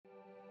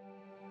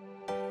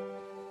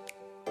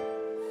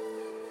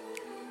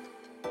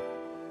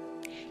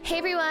Hey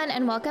everyone,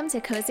 and welcome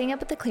to Cozying Up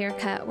with the Clear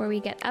Cut, where we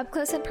get up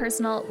close and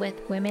personal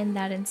with women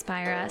that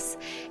inspire us.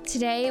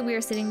 Today, we are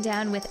sitting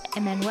down with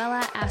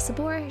Emanuela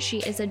Acebor. She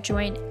is a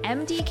joint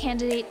MD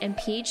candidate and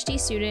PhD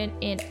student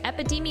in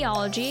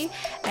epidemiology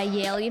at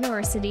Yale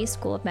University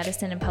School of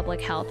Medicine and Public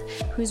Health,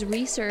 whose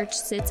research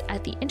sits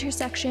at the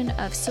intersection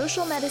of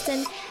social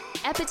medicine,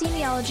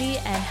 epidemiology,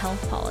 and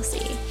health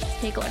policy.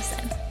 Take a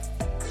listen.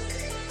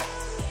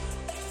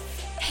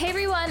 Hey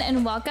everyone,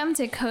 and welcome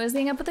to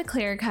Cozying Up with the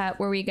Clear Cut,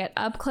 where we get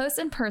up close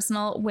and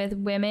personal with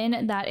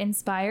women that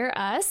inspire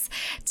us.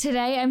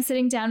 Today, I'm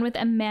sitting down with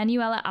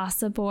Emanuela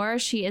Acebor.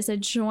 She is a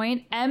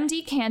joint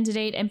MD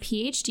candidate and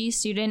PhD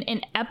student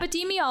in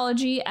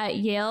epidemiology at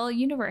Yale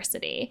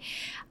University.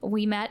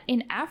 We met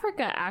in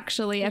Africa,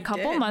 actually, a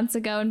couple months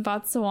ago in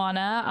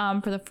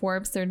Botswana for the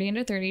Forbes 30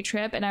 Under 30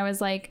 trip. And I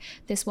was like,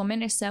 this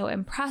woman is so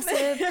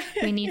impressive.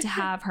 We need to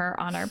have her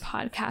on our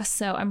podcast.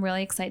 So I'm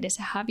really excited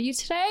to have you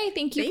today.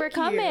 Thank you for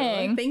coming.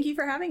 Thank you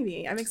for having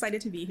me. I'm excited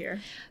to be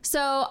here.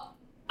 So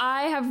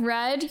I have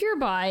read your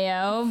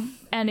bio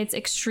and it's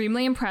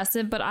extremely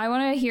impressive, but I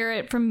want to hear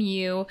it from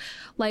you.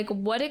 Like,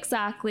 what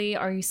exactly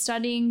are you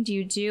studying? Do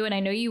you do? And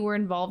I know you were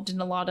involved in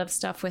a lot of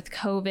stuff with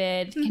COVID.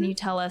 Mm-hmm. Can you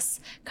tell us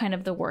kind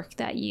of the work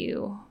that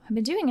you have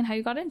been doing and how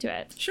you got into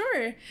it?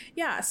 Sure.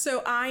 Yeah.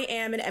 So I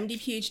am an MD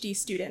PhD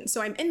student.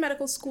 So I'm in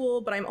medical school,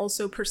 but I'm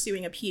also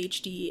pursuing a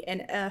PhD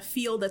in a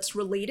field that's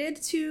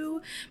related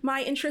to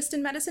my interest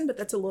in medicine, but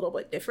that's a little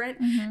bit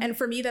different. Mm-hmm. And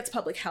for me, that's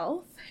public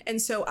health.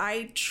 And so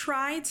I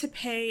try to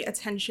pay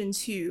attention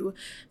to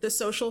the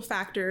social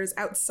factors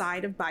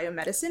outside of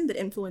biomedicine that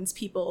influence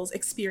people's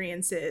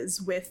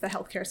experiences with the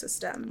healthcare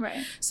system.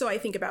 Right. So I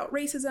think about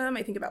racism,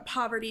 I think about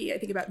poverty, I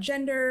think about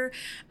gender,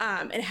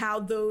 and how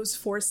those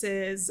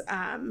forces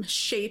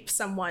shape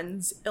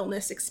someone's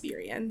illness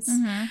experience.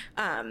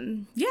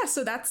 Mm-hmm.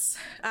 So that's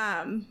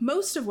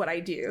most of what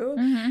I do.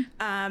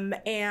 Mm-hmm.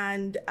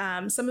 And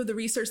some of the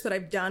research that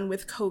I've done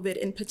with COVID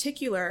in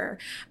particular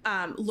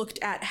looked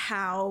at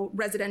how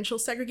residential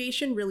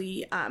segregation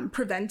really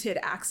prevented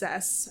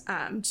access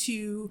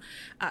to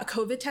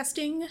COVID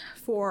testing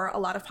for a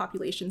lot of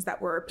populations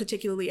that were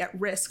particularly at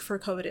risk for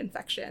COVID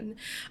infection.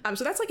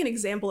 So that's like an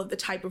example of the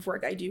type of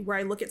work I do, where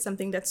I look at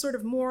something that's sort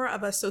of more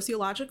of a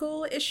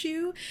sociological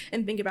issue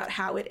and think about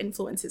how it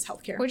influences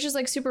healthcare. Which is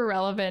like super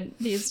relevant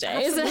these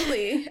days.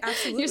 Absolutely.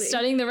 You're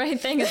studying the right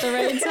thing at the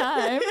right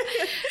time.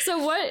 So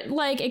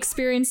what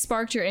experience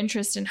sparked your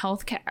interest in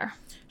healthcare?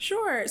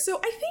 Sure. So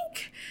I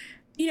think,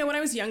 when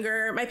I was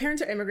younger, my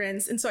parents are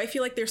immigrants. And so I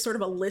feel like there's sort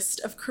of a list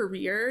of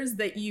careers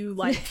that you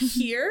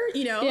hear,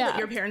 that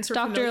your parents were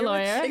doctor, familiar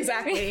lawyer. With.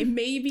 Exactly.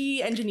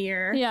 Maybe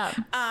engineer. Yeah.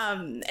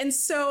 And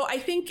so I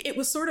think it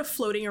was sort of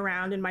floating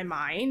around in my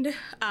mind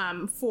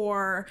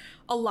for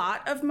a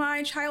lot of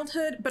my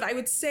childhood. But I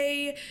would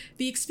say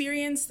the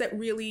experience that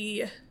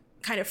really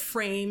kind of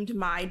framed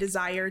my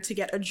desire to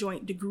get a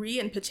joint degree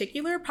in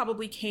particular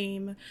probably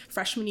came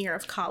freshman year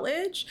of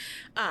college.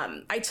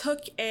 I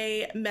took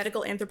a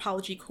medical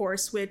anthropology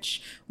course,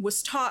 which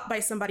was taught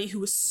by somebody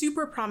who was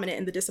super prominent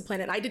in the discipline.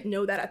 And I didn't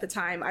know that at the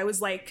time. I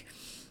was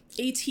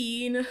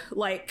 18,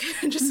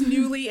 just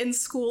newly in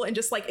school and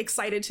just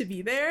excited to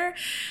be there.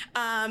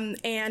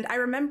 And I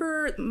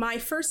remember my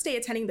first day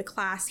attending the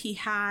class, he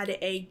had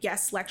a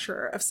guest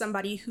lecturer of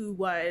somebody who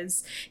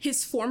was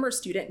his former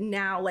student,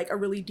 now a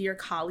really dear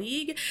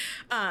colleague.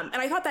 And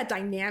I thought that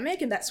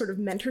dynamic and that sort of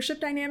mentorship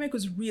dynamic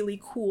was really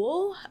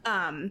cool.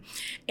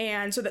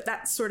 And so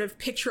that sort of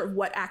picture of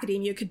what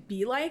academia could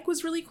be like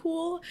was really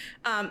cool.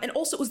 And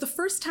also it was the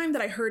first time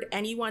that I heard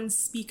anyone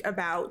speak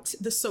about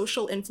the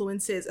social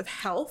influences of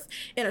health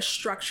in a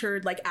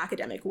structured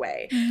academic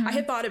way. Mm-hmm. I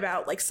had thought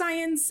about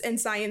science and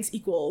science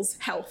equals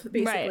health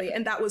basically. Right.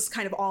 And that was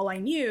kind of all I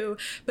knew.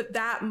 But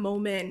that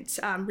moment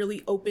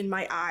really opened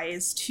my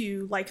eyes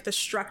to the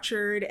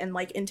structured and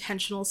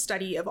intentional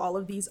study of all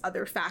of these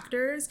other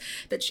factors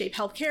that shape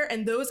healthcare.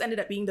 And those ended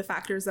up being the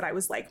factors that I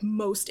was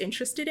most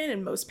interested in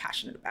and most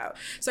passionate about.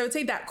 So I would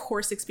say that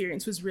course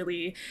experience was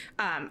really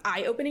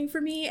eye-opening for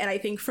me. And I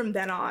think from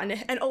then on,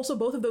 and also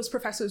both of those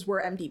professors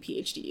were MD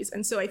PhDs.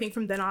 And so I think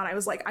from then on, I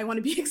was I want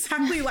to be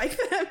exactly like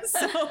them.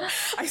 So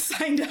I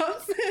signed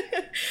up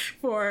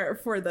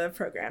for the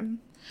program.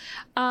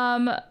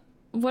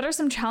 What are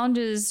some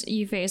challenges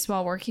you faced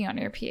while working on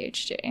your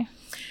PhD?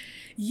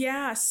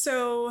 Yeah,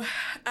 so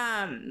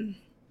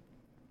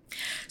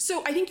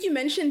I think you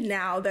mentioned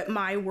now that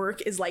my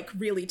work is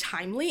really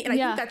timely, and I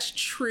think that's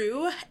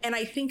true. And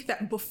I think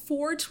that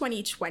before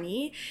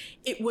 2020,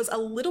 it was a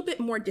little bit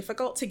more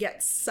difficult to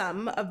get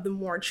some of the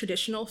more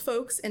traditional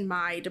folks in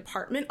my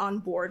department on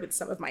board with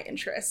some of my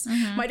interests.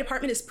 Mm-hmm. My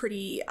department is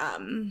pretty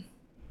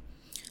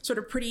sort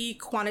of pretty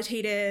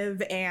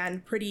quantitative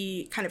and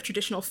pretty kind of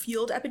traditional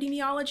field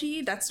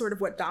epidemiology. That's sort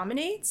of what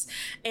dominates.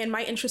 And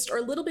my interests are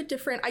a little bit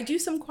different. I do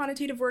some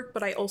quantitative work,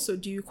 but I also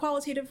do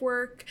qualitative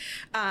work.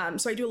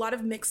 So I do a lot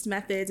of mixed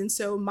methods. And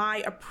so my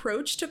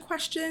approach to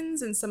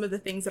questions and some of the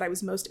things that I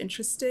was most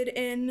interested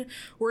in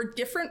were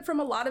different from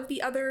a lot of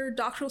the other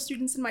doctoral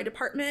students in my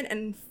department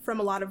and from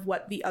a lot of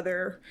what the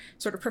other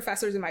sort of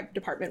professors in my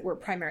department were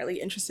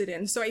primarily interested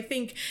in. So I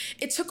think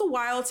it took a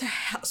while to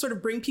sort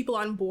of bring people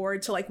on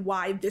board to like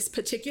why this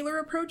particular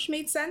approach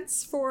made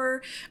sense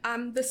for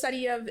the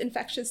study of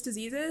infectious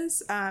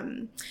diseases.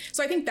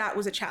 So I think that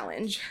was a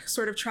challenge,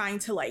 sort of trying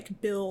to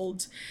like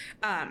build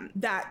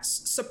that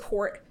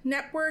support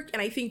network.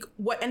 And I think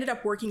what ended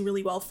up working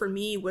really well for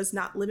me was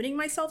not limiting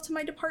myself to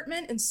my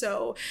department. And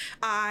so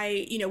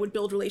I, would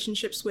build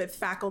relationships with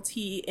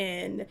faculty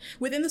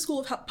within the School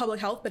of Public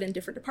Health, but in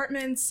different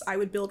departments. I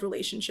would build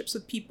relationships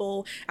with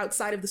people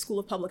outside of the School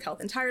of Public Health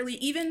entirely,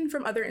 even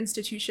from other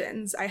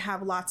institutions. I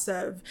have lots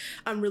of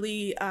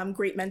really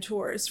great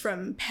mentors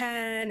from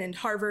Penn and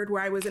Harvard,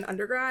 where I was an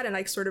undergrad, and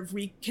I sort of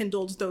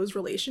rekindled those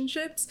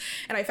relationships.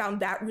 And I found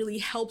that really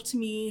helped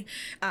me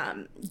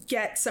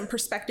get some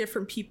perspective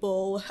from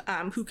people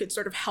who could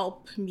sort of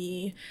help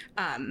me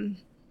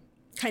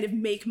kind of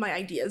make my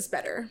ideas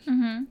better.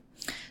 Mm-hmm.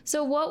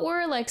 So what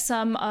were like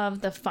some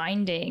of the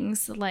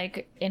findings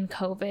like in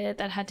COVID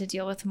that had to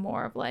deal with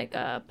more of like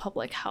a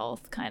public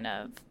health kind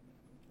of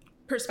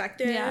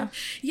perspective?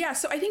 Yeah.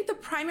 So I think the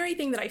primary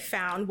thing that I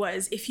found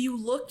was if you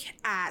look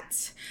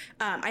at,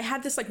 I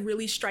had this like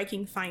really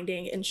striking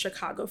finding in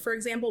Chicago, for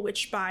example,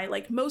 which by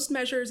like most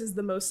measures is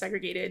the most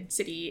segregated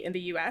city in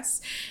the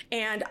US.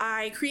 And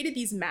I created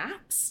these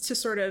maps to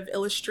sort of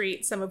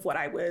illustrate some of what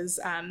I was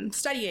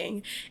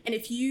studying. And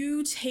if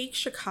you take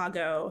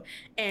Chicago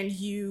and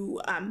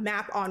you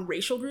map on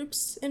racial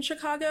groups in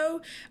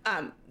Chicago,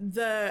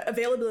 the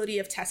availability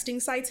of testing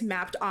sites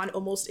mapped on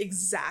almost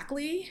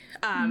exactly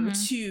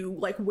to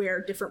like where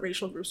different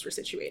racial groups were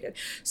situated.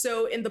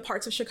 So in the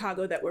parts of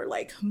Chicago that were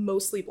like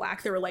mostly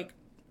Black, there were like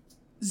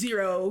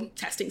 0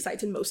 testing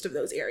sites in most of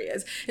those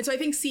areas. And so I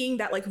think seeing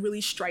that like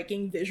really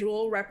striking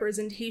visual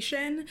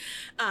representation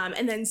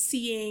and then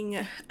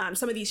seeing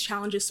some of these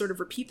challenges sort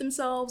of repeat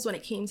themselves when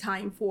it came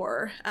time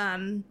for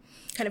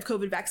kind of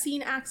COVID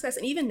vaccine access.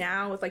 And even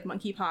now with like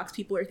monkeypox,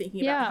 people are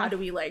thinking about how do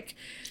we like...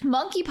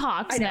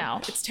 Monkeypox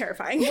now. It's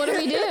terrifying. What do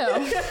we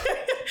do?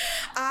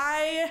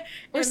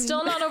 We're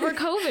still not over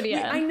COVID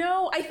yet. I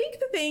know. I think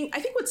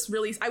what's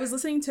really... I was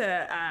listening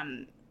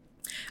to...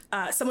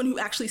 someone who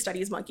actually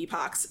studies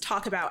monkeypox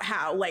talk about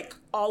how like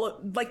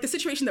the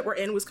situation that we're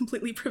in was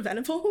completely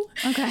preventable.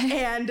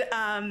 Okay. And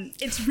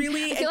it's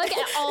really... I feel like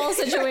all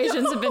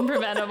situations have been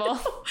preventable.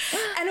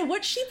 And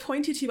what she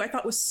pointed to I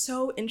thought was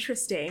so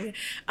interesting.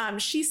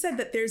 She said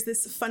that there's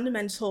this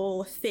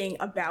fundamental thing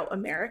about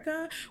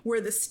America where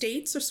the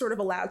states are sort of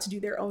allowed to do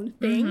their own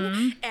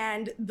thing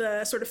and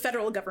the sort of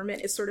federal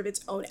government is sort of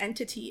its own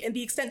entity. And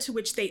the extent to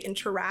which they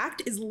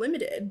interact is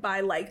limited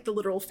by like the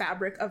literal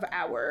fabric of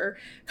our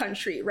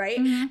country, right?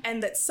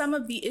 And that some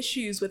of the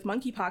issues with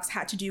monkeypox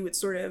had to do with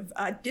sort of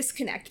a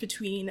disconnect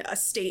between a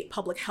state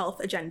public health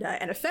agenda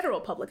and a federal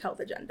public health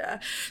agenda.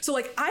 So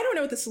like, I don't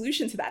know what the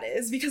solution to that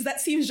is because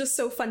that seems just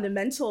so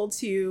fundamental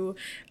to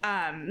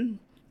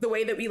the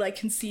way that we like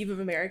conceive of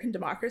American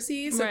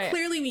democracy. So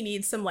clearly we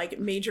need some like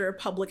major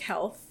public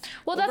health.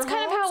 Well, that's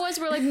kind of how it was.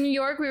 We're like New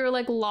York, we were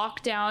like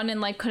locked down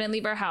and like couldn't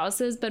leave our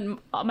houses. But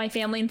my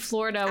family in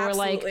Florida were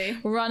like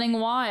running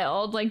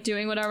wild, like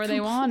doing whatever they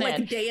wanted.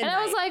 Like day and night.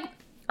 I was like,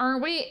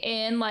 aren't we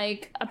in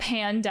like a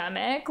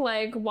pandemic?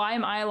 Like, why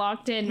am I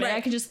locked in? Maybe I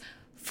could just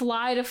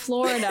fly to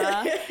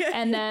Florida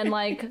and then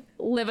like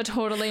live a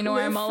totally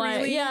normal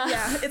life.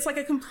 Yeah. It's like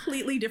a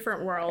completely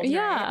different world.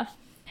 Yeah. Right?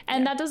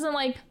 And that doesn't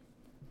like,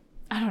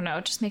 I don't know.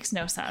 It just makes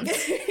no sense.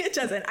 It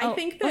doesn't. I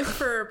think that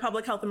for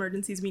public health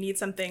emergencies, we need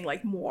something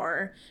like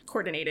more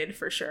coordinated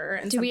for sure.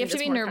 And do we have to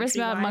be nervous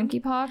about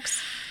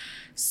monkeypox?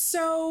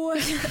 So,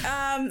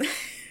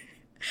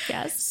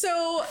 yes.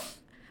 So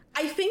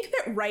I think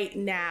that right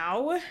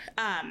now,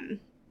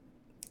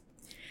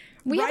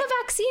 we have a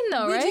vaccine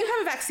though, right? We do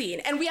have a vaccine.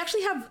 And we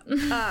actually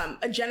have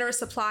a generous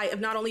supply of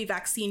not only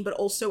vaccine, but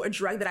also a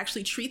drug that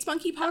actually treats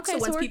monkeypox. Okay, so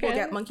once people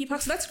get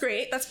monkeypox, so that's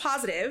great. That's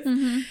positive.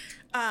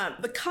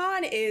 The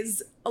con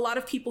is a lot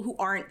of people who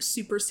aren't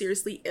super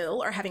seriously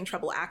ill are having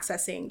trouble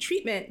accessing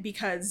treatment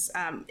because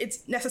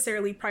it's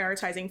necessarily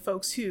prioritizing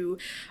folks who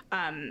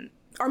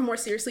are more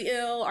seriously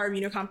ill, are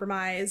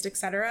immunocompromised, et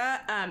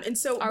cetera. And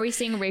so... Are we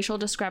seeing racial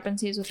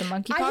discrepancies with the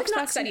monkeypox I have not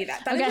vaccine? studied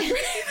that.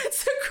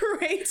 That's a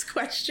great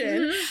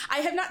question. I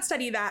have not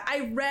studied that.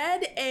 I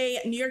read a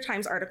New York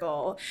Times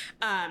article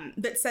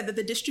that said that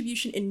the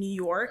distribution in New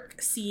York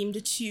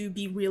seemed to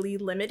be really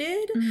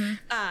limited.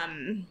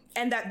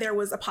 And that there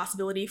was a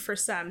possibility for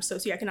some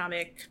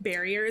socioeconomic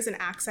barriers in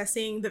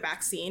accessing the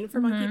vaccine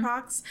for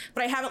monkeypox.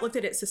 But I haven't looked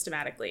at it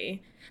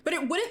systematically. But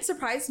it wouldn't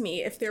surprise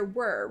me if there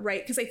were,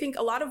 right? Because I think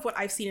a lot of what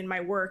I've seen in my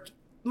work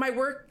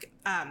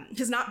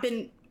has not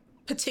been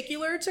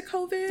particular to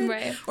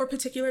COVID or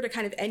particular to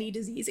kind of any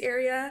disease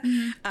area.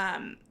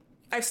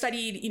 I've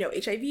studied,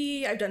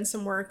 HIV. I've done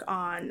some work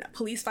on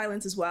police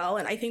violence as well.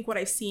 And I think what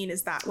I've seen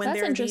is that when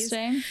there are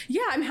interesting.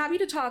 Yeah, I'm happy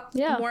to talk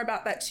more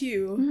about that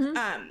too.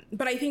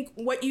 But I think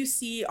what you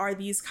see are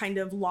these kind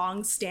of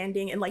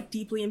long-standing and like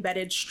deeply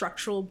embedded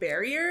structural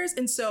barriers.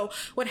 And so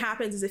what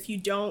happens is if you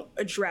don't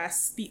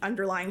address the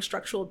underlying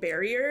structural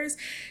barriers,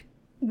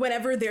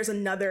 whenever there's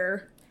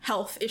another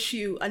health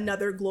issue,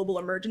 another global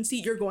emergency,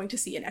 you're going to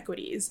see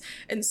inequities.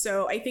 And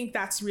so I think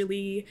that's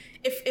really,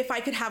 if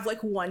I could have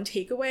like one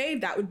takeaway,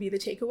 that would be the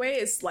takeaway,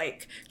 is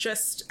like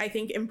just, I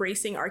think,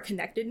 embracing our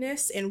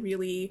connectedness and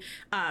really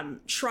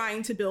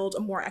trying to build a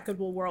more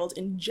equitable world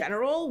in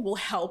general will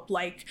help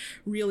like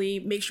really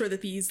make sure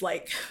that these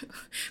like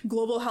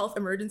global health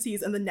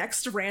emergencies and the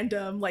next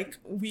random like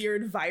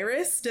weird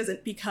virus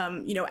doesn't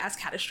become, as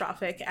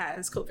catastrophic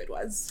as COVID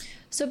was.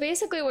 So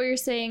basically what you're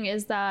saying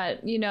is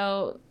that,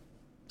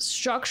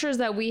 structures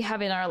that we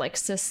have in our like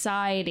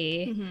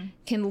society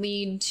can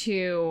lead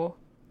to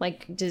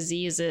like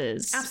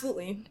diseases.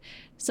 Absolutely.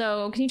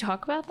 So can you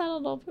talk about that a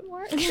little bit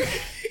more?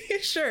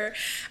 Sure.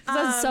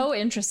 That's so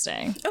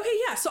interesting. Okay,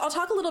 yeah. So I'll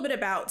talk a little bit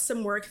about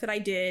some work that I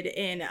did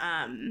in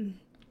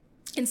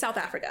South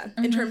Africa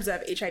in terms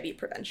of HIV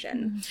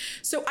prevention.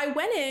 So I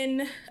went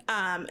in,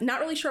 not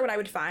really sure what I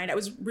would find. I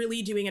was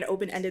really doing an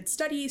open-ended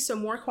study, so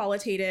more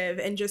qualitative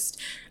and just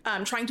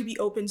trying to be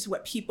open to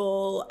what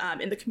people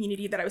in the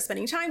community that I was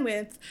spending time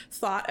with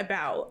thought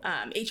about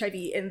HIV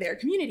in their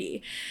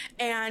community.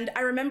 And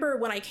I remember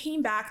when I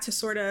came back to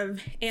sort of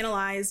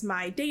analyze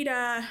my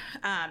data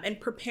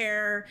and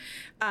prepare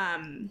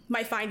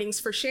my findings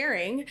for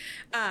sharing,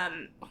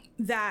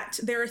 that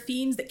there are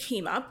themes that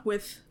came up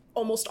with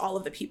almost all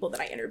of the people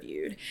that I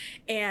interviewed.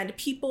 And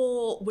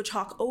people would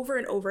talk over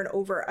and over and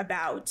over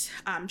about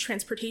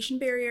transportation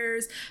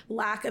barriers,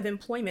 lack of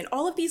employment,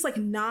 all of these like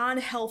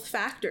non-health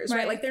factors,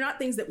 right? Like they're not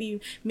things that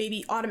we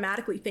maybe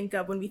automatically think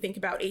of when we think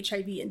about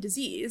HIV and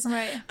disease.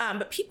 Right.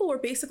 But people were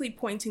basically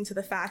pointing to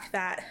the fact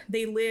that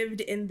they lived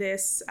in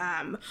this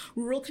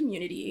rural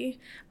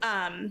community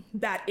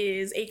that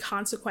is a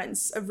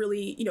consequence of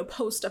really,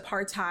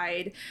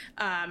 post-apartheid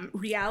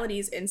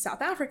realities in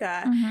South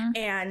Africa.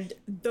 And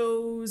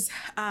those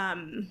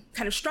kind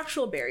of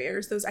structural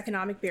barriers, those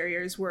economic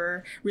barriers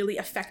were really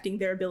affecting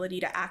their ability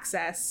to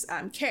access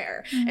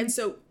care. And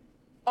so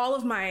all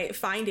of my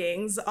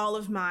findings, all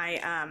of my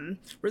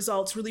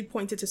results really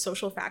pointed to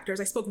social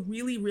factors. I spoke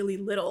really, really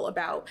little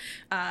about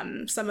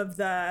some of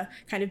the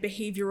kind of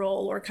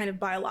behavioral or kind of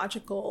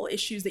biological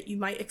issues that you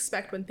might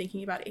expect when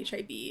thinking about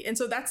HIV. And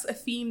so that's a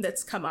theme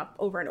that's come up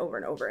over and over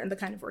and over in the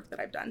kind of work that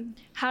I've done.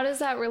 How does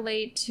that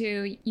relate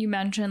to, you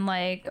mentioned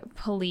like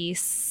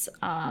police,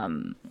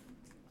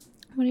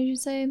 what did you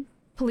say?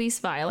 Police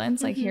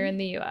violence, like here in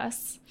the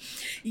US?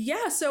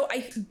 Yeah, so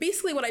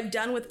basically what I've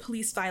done with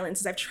police violence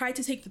is I've tried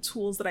to take the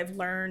tools that I've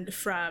learned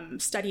from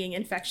studying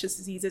infectious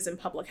diseases and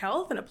public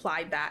health and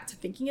applied that to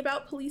thinking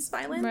about police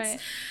violence.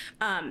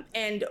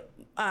 And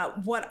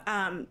what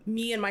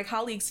me and my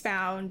colleagues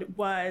found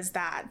was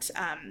that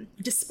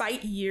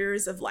despite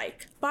years of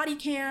like body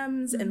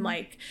cams and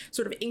like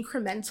sort of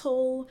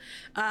incremental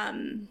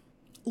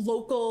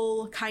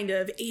local kind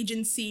of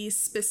agency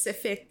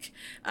specific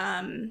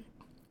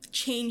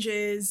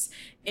changes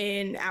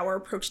in our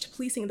approach to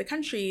policing in the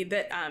country,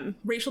 that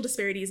racial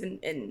disparities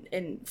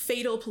and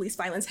fatal police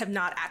violence have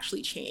not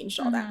actually changed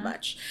all that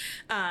much.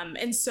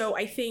 And so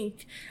I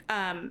think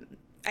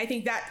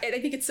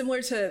it's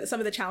similar to some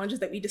of the challenges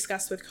that we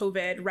discussed with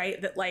COVID,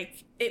 right? That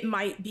like it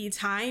might be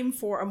time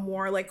for a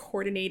more like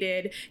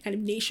coordinated kind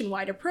of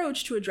nationwide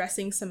approach to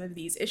addressing some of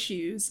these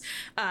issues,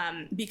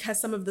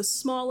 because some of the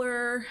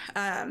smaller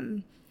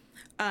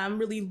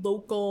really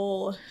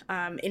local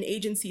and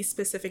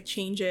agency-specific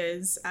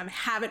changes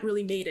haven't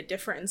really made a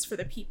difference for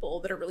the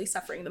people that are really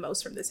suffering the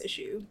most from this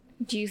issue.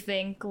 Do you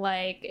think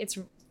like it's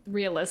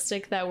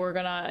realistic that we're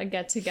gonna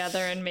get together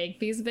and make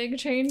these big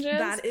changes?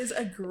 That is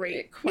a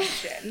great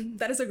question.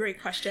 Because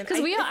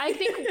I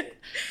think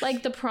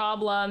like the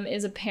problem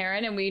is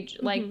apparent, and we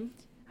like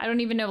I don't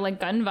even know,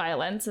 like gun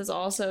violence is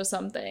also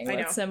something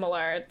like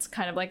similar. It's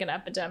kind of like an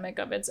epidemic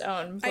of its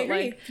own. But I agree,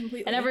 like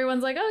completely. And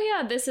everyone's like, oh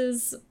yeah,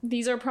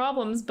 these are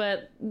problems,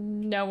 but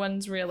no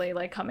one's really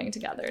like coming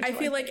together. I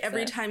feel like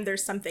every time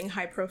there's something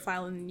high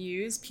profile in the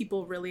news,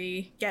 people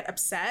really get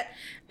upset,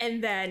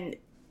 and then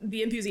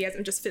the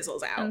enthusiasm just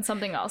fizzles out. And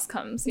something else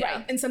comes.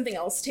 Right. And something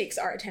else takes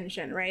our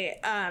attention, right?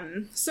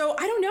 So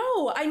I don't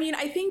know. I mean,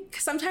 I think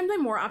sometimes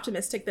I'm more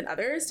optimistic than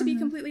others, to be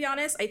completely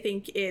honest. I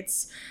think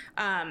it's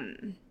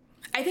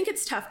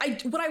tough.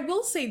 What I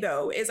will say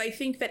though is I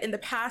think that in the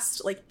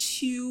past like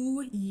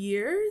 2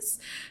 years,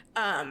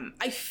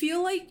 I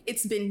feel like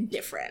it's been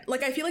different.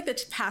 Like, I feel like the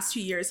past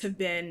 2 years have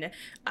been,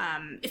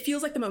 it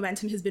feels like the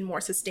momentum has been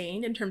more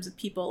sustained in terms of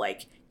people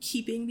like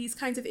keeping these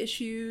kinds of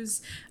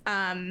issues.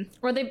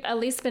 Or they've at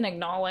least been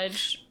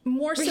acknowledged.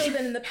 More so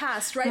than in the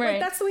past, right? Right. Like,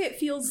 that's the way it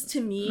feels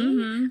to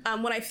me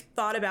when I've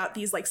thought about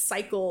these like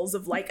cycles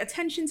of like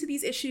attention to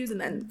these issues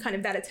and then kind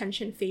of that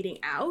attention fading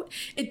out.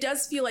 It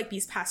does feel like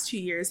these past 2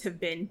 years have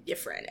been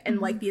different, and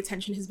like the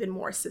attention has been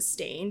more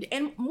sustained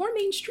and more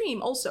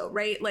mainstream also,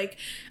 right? Like,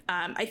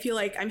 I feel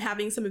like I'm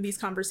having some of these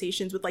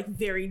conversations with like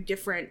very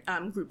different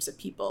groups of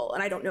people,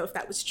 and I don't know if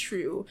that was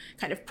true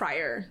kind of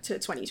prior to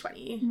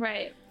 2020.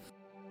 Right.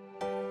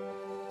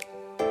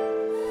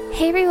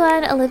 Hey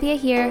everyone, Olivia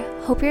here.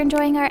 Hope you're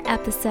enjoying our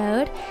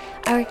episode.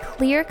 Our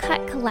Clear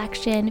Cut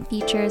collection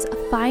features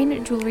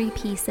fine jewelry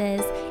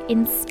pieces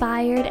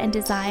inspired and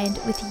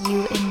designed with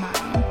you in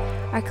mind.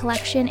 Our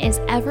collection is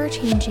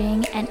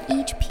ever-changing, and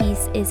each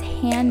piece is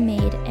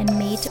handmade and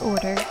made to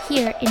order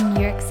here in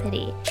New York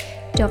City.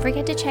 Don't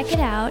forget to check it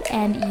out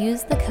and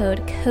use the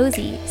code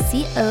COZY,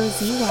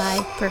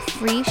 C-O-Z-Y, for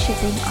free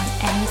shipping on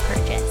any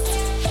purchase.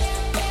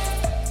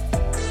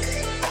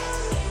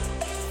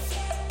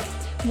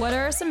 What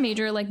are some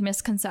major like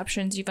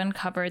misconceptions you've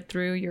uncovered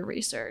through your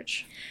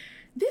research?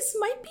 This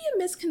might be a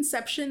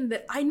misconception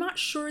that I'm not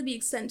sure the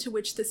extent to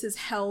which this is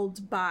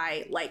held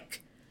by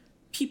like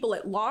people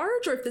at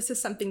large, or if this is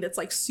something that's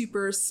like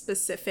super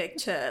specific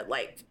to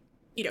like,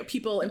 you know,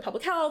 people in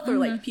public health or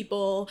like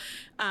people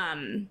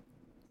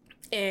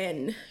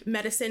in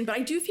medicine. But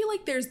I do feel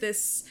like there's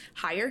this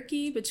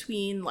hierarchy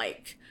between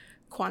like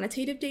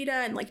quantitative data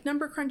and like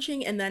number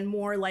crunching, and then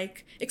more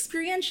like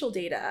experiential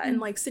data and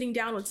like sitting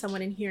down with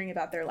someone and hearing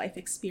about their life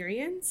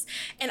experience.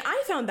 And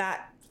I found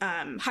that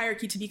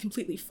hierarchy to be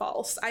completely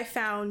false. I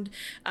found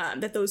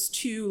that those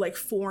two like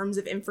forms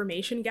of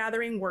information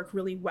gathering work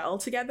really well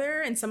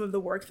together, and some of the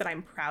work that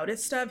I'm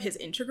proudest of has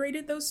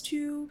integrated those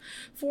two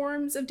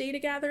forms of data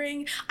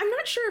gathering. I'm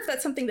not sure if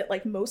that's something that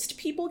like most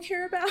people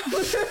care about,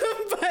 but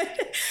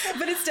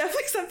it's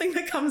definitely something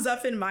that comes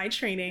up in my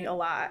training a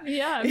lot.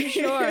 Yeah, I'm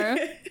sure.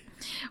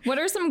 What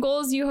are some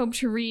goals you hope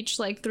to reach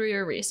like through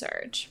your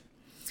research?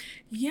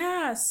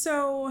 Yeah,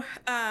 so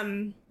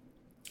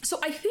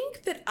I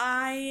think that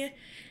I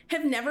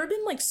have never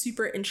been like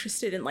super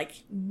interested in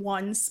like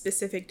one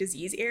specific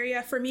disease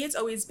area. For me, it's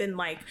always been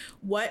like,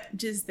 what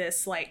does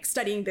this like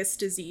studying this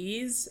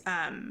disease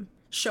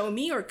show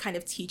me or kind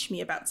of teach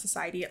me about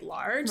society at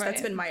large? Right.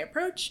 That's been my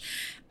approach.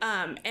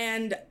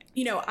 And,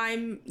 you know,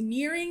 I'm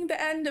nearing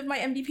the end of my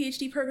MD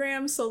PhD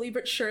program, slowly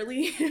but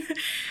surely.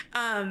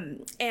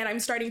 And I'm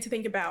starting to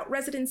think about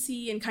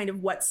residency and kind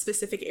of what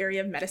specific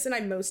area of medicine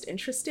I'm most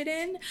interested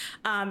in.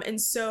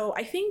 And so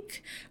I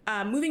think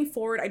moving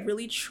forward,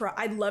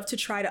 I'd love to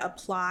try to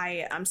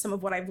apply some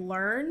of what I've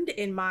learned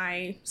in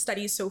my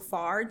studies so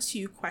far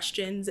to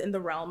questions in the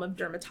realm of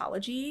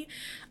dermatology.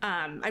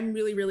 I'm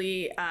really,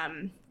 really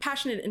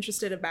passionate and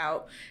interested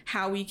about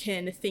how we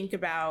can think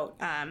about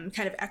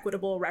kind of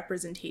equitable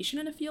representation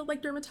in a field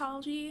like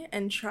dermatology,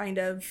 and trying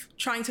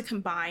to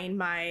combine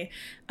my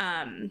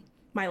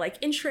my like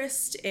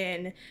interest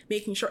in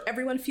making sure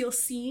everyone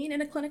feels seen in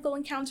a clinical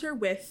encounter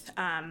with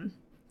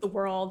the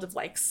world of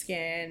like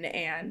skin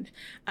and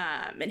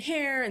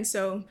hair. And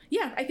so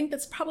yeah, I think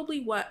that's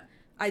probably what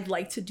I'd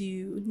like to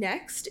do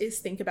next, is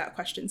think about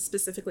questions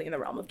specifically in the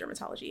realm of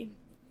dermatology.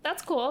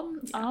 That's cool.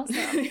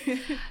 Awesome.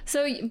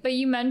 So, but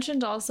you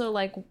mentioned also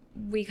like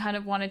we kind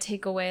of want to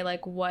take away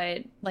like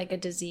what like a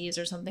disease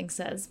or something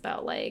says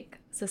about like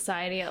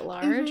society at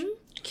large.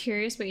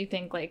 Curious what you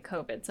think like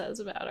COVID says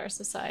about our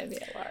society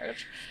at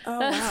large. Oh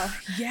wow.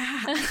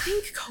 Yeah, I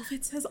think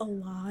COVID says a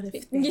lot of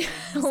things. Yeah,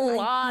 a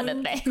lot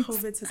of things.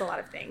 COVID says a lot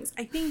of things.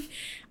 I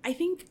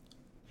think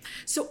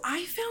so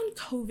I found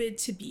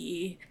COVID to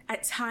be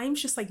at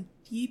times just like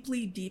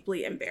deeply,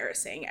 deeply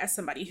embarrassing as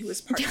somebody who was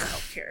part of the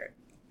healthcare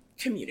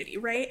community,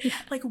 right? Yeah.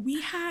 Like,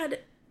 we had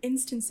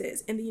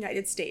instances in the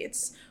United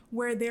States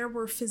where there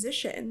were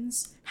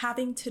physicians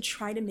having to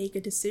try to make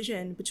a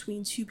decision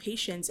between two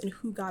patients and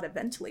who got a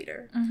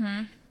ventilator.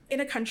 In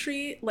a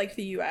country like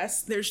the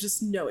US, there's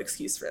just no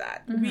excuse for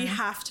that. We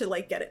have to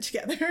like get it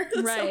together.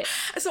 Right.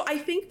 So I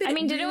think that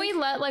didn't we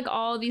let like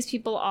all of these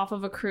people off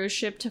of a cruise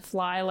ship to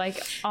fly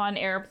like on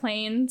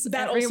airplanes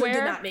that everywhere? Also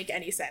did not make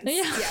any sense.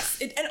 Yeah.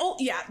 Yes.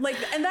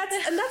 And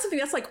that's something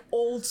that's like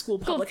old school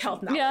public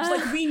health knowledge. Yeah.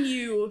 Like, we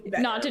knew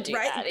better, not to do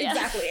right? that. Yeah.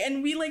 Exactly.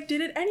 And we like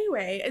did it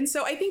anyway. And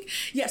so I think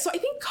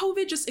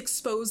COVID just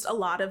exposed a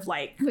lot of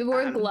like, we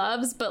wore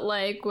gloves but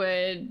like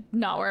would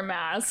not wear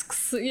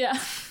masks. Yeah.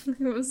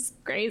 It was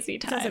crazy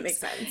times. Doesn't make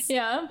sense.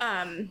 Yeah.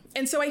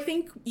 And so I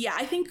think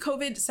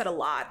COVID said a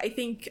lot. I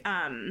think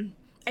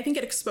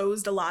it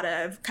exposed a lot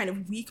of kind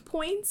of weak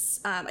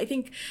points. I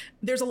think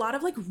there's a lot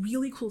of like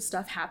really cool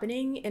stuff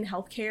happening in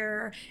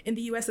healthcare in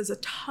the US. There's a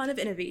ton of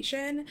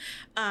innovation.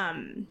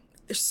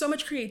 There's so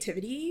much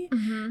creativity.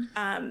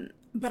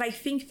 But I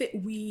think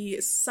that we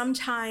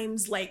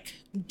sometimes like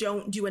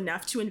don't do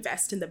enough to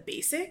invest in the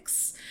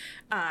basics.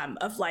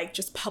 of like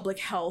just public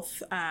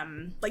health,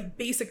 like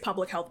basic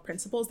public health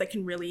principles that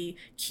can really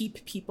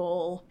keep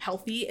people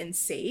healthy and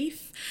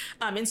safe.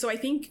 And so I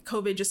think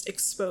COVID just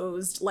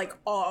exposed like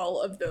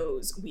all of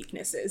those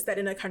weaknesses that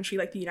in a country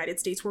like the United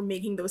States, we're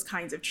making those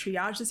kinds of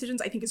triage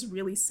decisions, I think is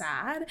really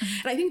sad.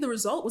 And I think the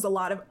result was a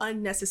lot of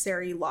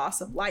unnecessary loss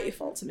of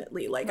life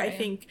ultimately. Like, right. I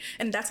think,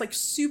 and that's like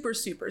super,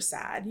 super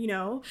sad, you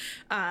know?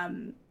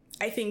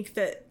 I think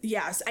that,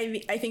 yes,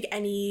 I think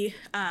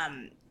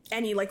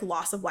any like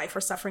loss of life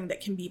or suffering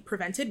that can be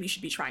prevented, we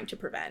should be trying to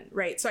prevent,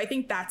 right? So I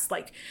think that's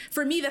like,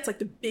 for me, that's like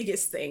the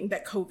biggest thing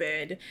that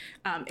COVID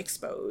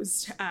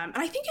exposed. And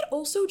I think it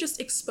also just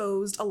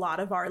exposed a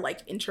lot of our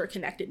like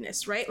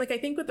interconnectedness, right? Like I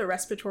think with the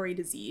respiratory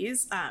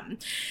disease,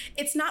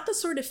 it's not the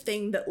sort of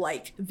thing that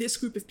like this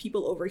group of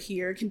people over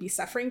here can be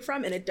suffering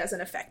from and it doesn't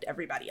affect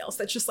everybody else.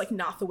 That's just like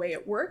not the way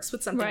it works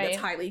with something right.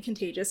 that's highly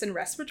contagious and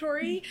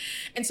respiratory.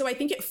 And so I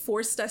think it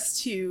forced us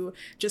to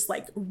just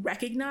like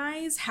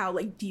recognize how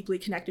like deeply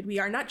connected we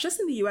are, not just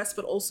in the US,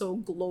 but also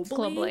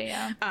globally,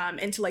 yeah.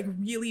 And to like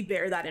really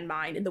bear that in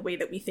mind in the way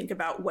that we think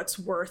about what's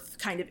worth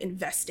kind of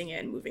investing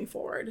in moving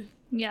forward.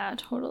 Yeah,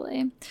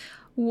 totally.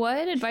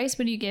 What advice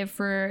would you give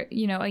for,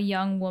 you know, a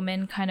young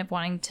woman kind of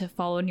wanting to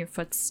follow in your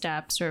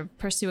footsteps or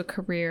pursue a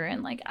career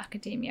in like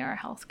academia or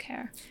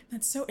healthcare?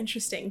 That's so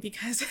interesting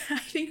because I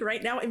think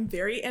right now I'm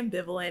very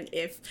ambivalent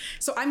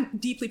so I'm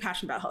deeply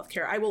passionate about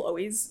healthcare. I will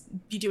always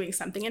be doing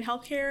something in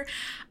healthcare.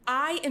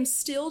 I am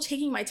still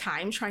taking my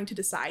time trying to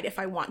decide if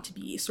I want to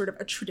be sort of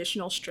a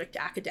traditional strict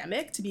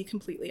academic, to be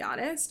completely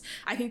honest.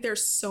 I think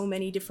there's so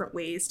many different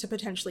ways to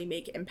potentially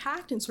make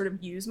impact and sort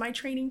of use my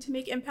training to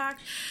make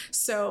impact.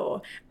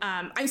 So,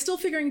 I'm still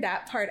figuring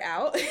that part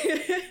out.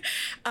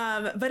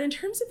 But in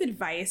terms of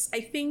advice, I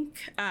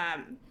think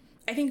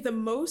the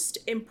most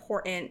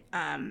important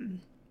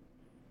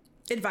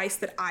advice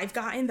that I've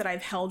gotten that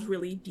I've held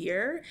really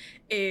dear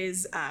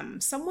is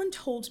someone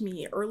told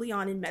me early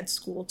on in med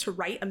school to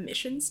write a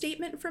mission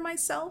statement for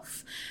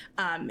myself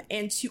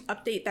and to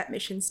update that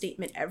mission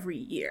statement every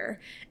year.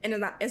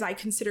 And as I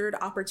considered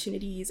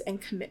opportunities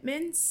and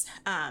commitments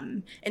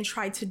and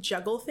tried to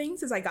juggle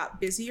things as I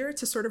got busier,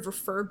 to sort of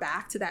refer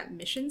back to that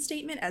mission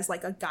statement as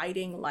like a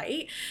guiding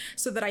light,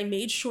 so that I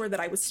made sure that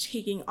I was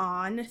taking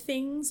on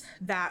things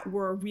that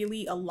were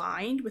really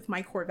aligned with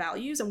my core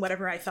values and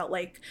whatever I felt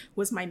like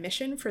was my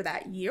mission for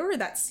that year or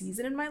that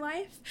season in my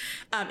life.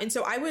 And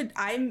so I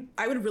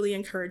would really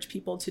encourage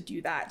people to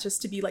do that,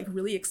 just to be like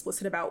really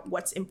explicit about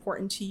what's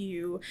important to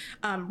you,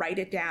 write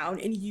it down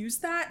and use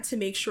that to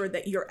make sure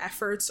that your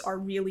efforts are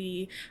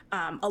really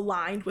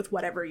aligned with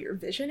whatever your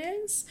vision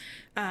is.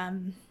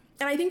 And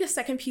I think the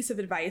second piece of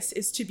advice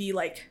is to be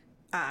like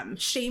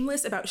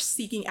shameless about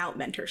seeking out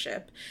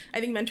mentorship. I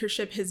think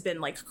mentorship has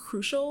been like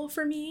crucial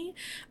for me,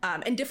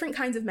 and different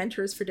kinds of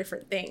mentors for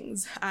different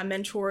things.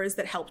 Mentors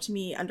that helped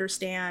me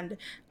understand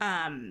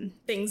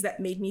things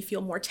that made me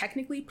feel more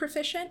technically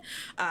proficient,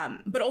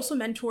 but also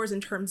mentors in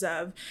terms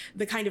of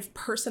the kind of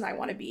person I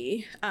want to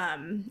be,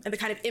 and the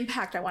kind of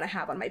impact I want to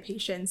have on my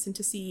patients, and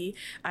to see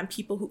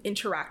people who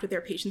interact with their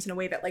patients in a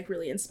way that like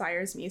really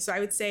inspires me. So I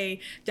would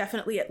say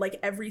definitely at like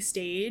every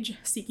stage,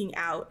 seeking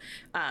out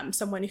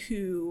someone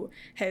who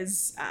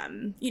has,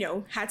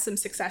 had some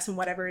success in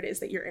whatever it is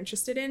that you're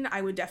interested in.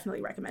 I would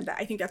definitely recommend that.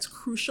 I think that's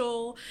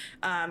crucial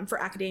for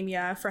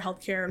academia, for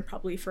healthcare, and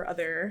probably for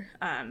other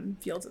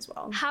fields as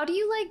well. How do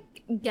you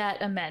like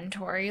get a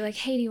mentor? Are you like,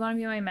 hey, do you want to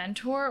be my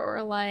mentor?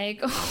 Or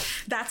like,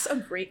 That's a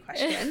great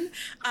question.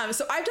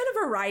 So I've done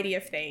a variety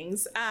of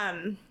things.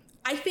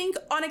 I think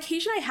on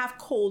occasion I have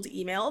cold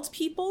emailed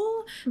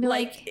people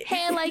like,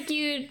 hey, I like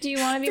you. Do you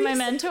want to be my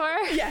mentor?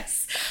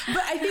 Yes.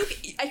 But I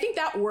think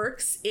that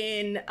works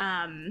in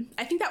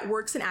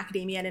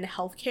academia and in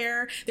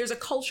healthcare. There's a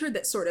culture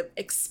that sort of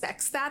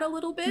expects that a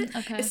little bit,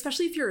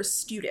 especially if you're a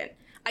student.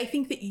 I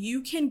think that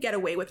you can get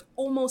away with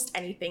almost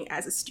anything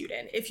as a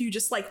student if you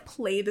just like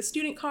play the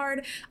student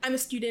card. I'm a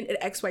student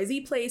at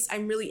XYZ place.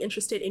 I'm really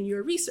interested in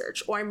your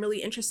research, or I'm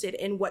really interested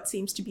in what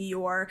seems to be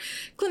your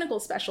clinical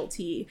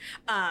specialty.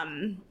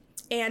 And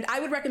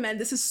I would recommend,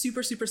 this is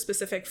super, super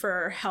specific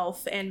for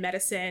health and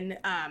medicine,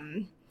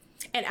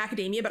 and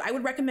academia, but I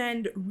would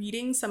recommend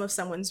reading some of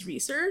someone's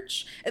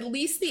research, at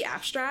least the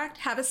abstract,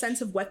 have a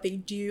sense of what they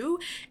do,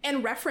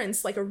 and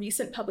reference like a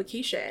recent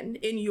publication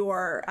in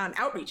your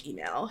outreach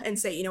email and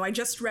say, I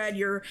just read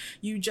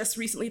you just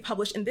recently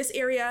published in this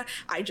area.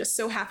 I just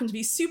so happen to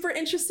be super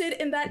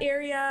interested in that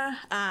area.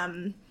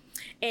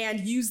 And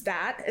use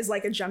that as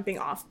like a jumping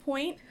off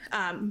point.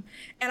 And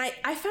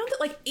I found that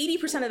like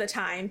 80% of the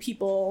time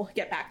people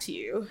get back to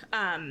you.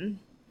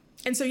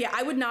 And so,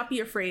 I would not be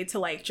afraid to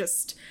like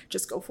just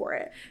go for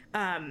it.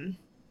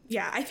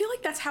 I feel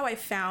like that's how I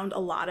found a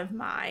lot of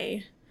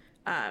my,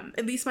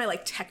 at least my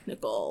like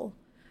technical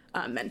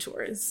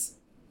mentors.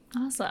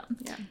 Awesome.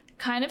 Yeah.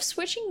 Kind of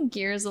switching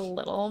gears a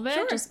little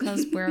bit, just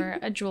because we're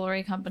a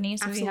jewelry company,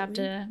 so we have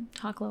to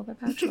talk a little bit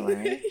about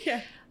jewelry.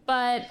 Yeah.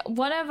 But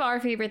one of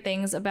our favorite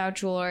things about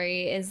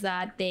jewelry is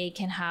that they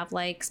can have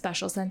like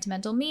special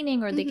sentimental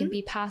meaning, or they can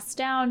be passed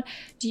down.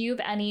 Do you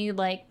have any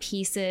like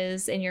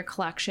pieces in your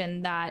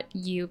collection that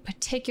you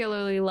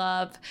particularly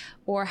love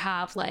or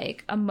have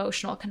like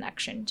emotional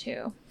connection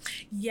to?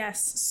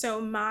 Yes.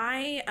 So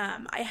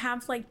I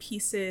have like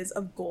pieces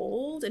of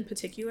gold in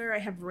particular. I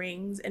have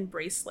rings and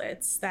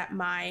bracelets that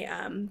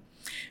my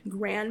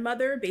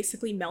grandmother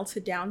basically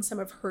melted down some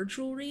of her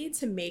jewelry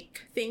to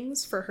make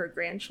things for her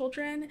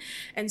grandchildren.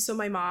 And so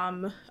my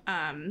mom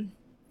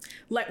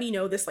let me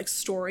know this like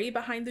story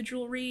behind the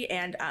jewelry.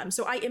 And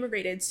so I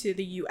immigrated to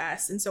the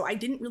US, and so I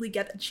didn't really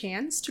get a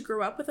chance to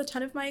grow up with a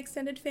ton of my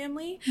extended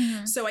family.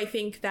 So I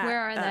think that—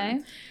 Where are they?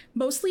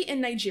 Mostly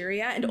in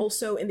Nigeria and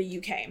also in the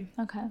UK.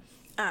 Okay.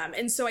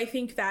 And so I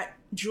think that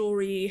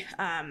jewelry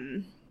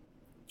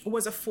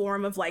was a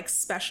form of like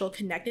special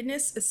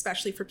connectedness,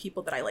 especially for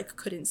people that I like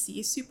couldn't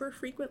see super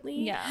frequently.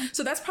 Yeah.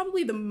 So that's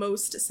probably the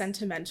most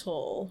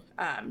sentimental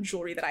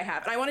jewelry that I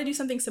have. And I want to do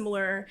something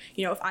similar.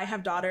 You know, if I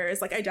have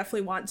daughters, like I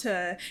definitely want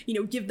to, you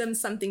know, give them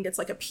something that's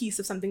like a piece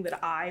of something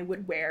that I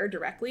would wear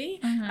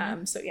directly.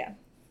 So yeah.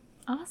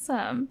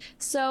 Awesome.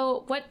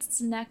 So what's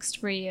next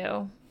for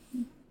you?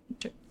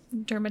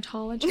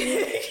 Dermatology?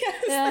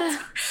 Yes, Yeah.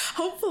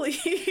 Hopefully.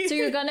 So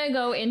you're gonna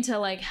go into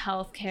like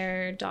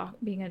healthcare,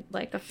 being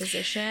a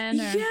physician?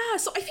 Or? Yeah,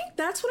 so I think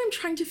that's what I'm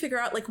trying to figure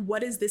out, like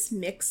what is this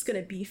mix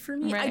gonna be for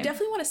me? Right. I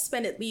definitely want to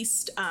spend at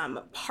least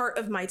part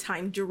of my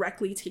time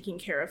directly taking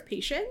care of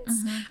patients,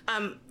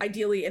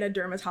 ideally in a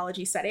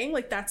dermatology setting.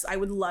 Like I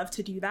would love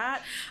to do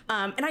that.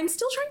 And I'm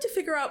still trying to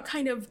figure out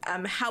kind of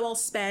how I'll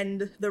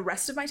spend the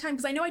rest of my time,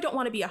 because I know I don't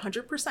want to be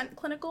 100%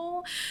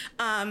 clinical.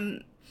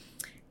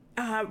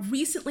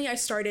 Recently I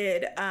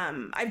started,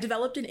 I've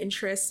developed an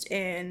interest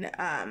in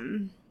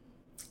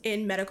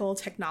medical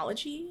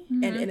technology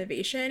and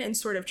innovation, and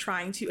sort of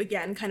trying to,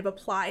 again, kind of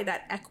apply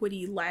that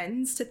equity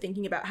lens to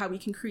thinking about how we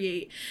can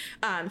create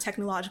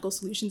technological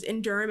solutions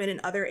in derm and in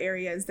other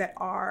areas that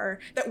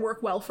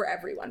work well for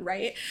everyone,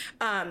 right?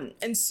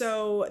 And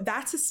so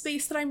that's a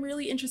space that I'm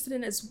really interested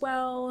in as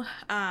well.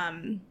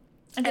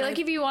 I feel like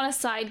if you want a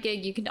side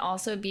gig, you can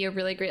also be a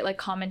really great like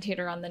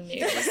commentator on the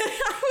news.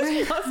 I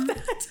would love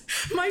that.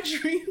 My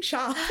dream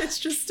job is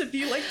just to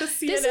be like the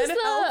CNN. This is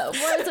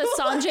what is it,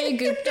 Sanjay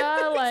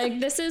Gupta? Like,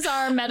 this is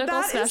our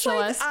medical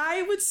specialist.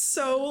 I would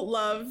so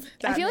love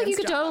that. I feel like you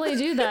could totally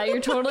do that. You're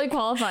totally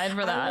qualified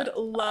for that. I would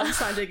love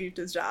Sanjay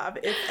Gupta's job.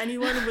 If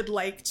anyone would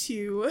like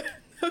to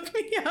hook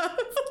me up,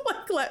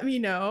 like let me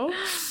know.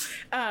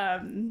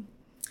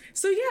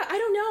 So yeah, I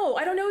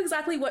don't know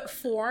exactly what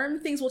form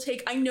things will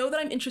take. I know that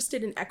I'm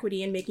interested in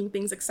equity and making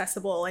things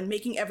accessible and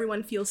making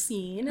everyone feel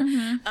seen.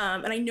 And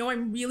I know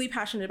I'm really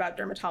passionate about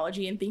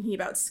dermatology and thinking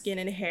about skin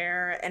and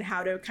hair and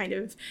how to kind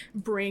of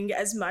bring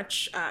as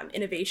much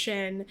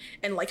innovation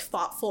and like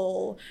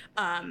thoughtful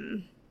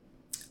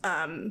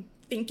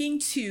thinking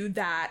to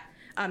that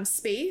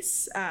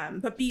space.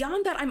 But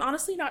beyond that, I'm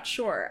honestly not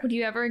sure. Would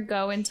you ever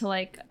go into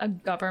like a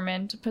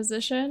government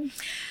position?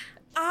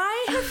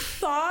 I have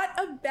thought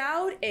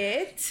about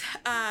it.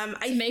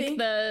 I think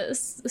the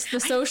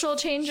social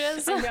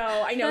changes.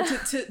 I know.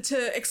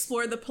 To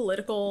explore the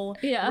political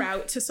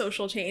route to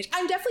social change.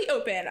 I'm definitely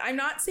open. I'm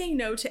not saying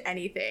no to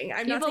anything.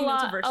 I'm not saying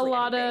no to virtually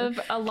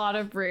anything. A lot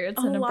of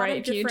roots and a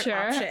bright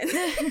future.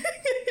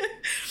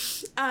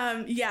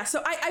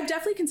 So I've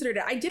definitely considered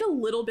it. I did a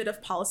little bit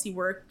of policy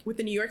work with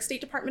the New York State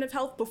Department of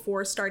Health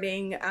before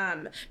starting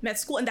med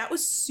school, and that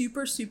was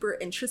super, super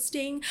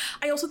interesting.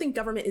 I also think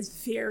government is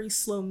very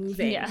slow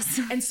moving. Yes.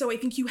 And so I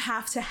think you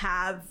have to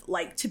have,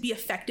 like, to be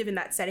effective in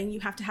that setting, you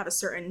have to have a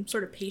certain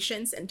sort of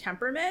patience and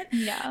temperament.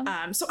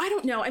 Yeah. So I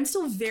don't know. I'm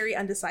still very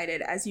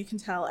undecided, as you can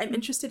tell. I'm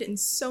interested in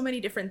so many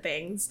different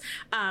things.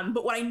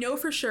 But what I know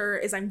for sure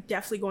is I'm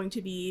definitely going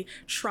to be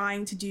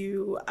trying to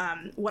do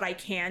what I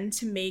can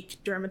to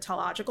make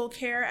dermatological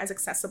care as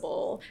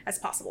accessible as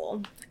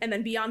possible. And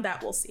then beyond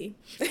that, we'll see.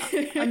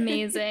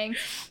 Amazing.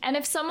 And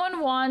if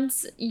someone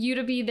wants you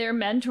to be their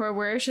mentor,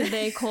 where should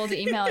they cold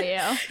email you?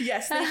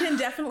 Yes, they can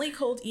definitely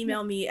cold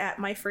email me at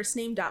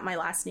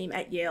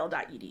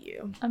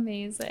myfirstname.mylastname@yale.edu.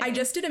 Amazing. I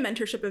just did a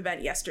mentorship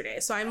event yesterday.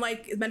 So I'm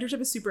like,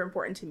 mentorship is super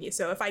important to me.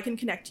 So if I can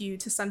connect you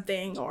to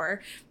something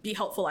or be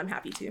helpful, I'm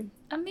happy to.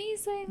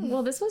 Amazing.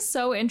 Well, this was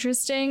so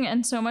interesting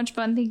and so much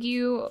fun. Thank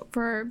you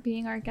for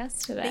being our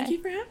guest today. Thank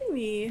you for having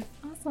me.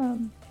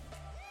 Awesome.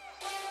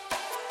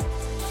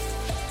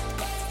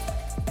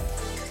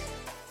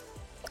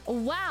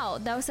 Wow,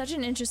 that was such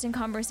an interesting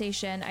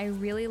conversation. I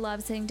really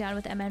love sitting down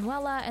with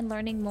Emanuela and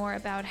learning more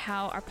about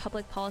how our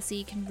public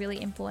policy can really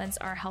influence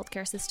our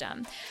healthcare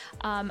system.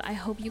 I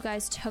hope you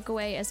guys took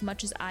away as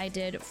much as I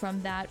did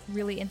from that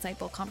really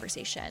insightful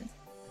conversation.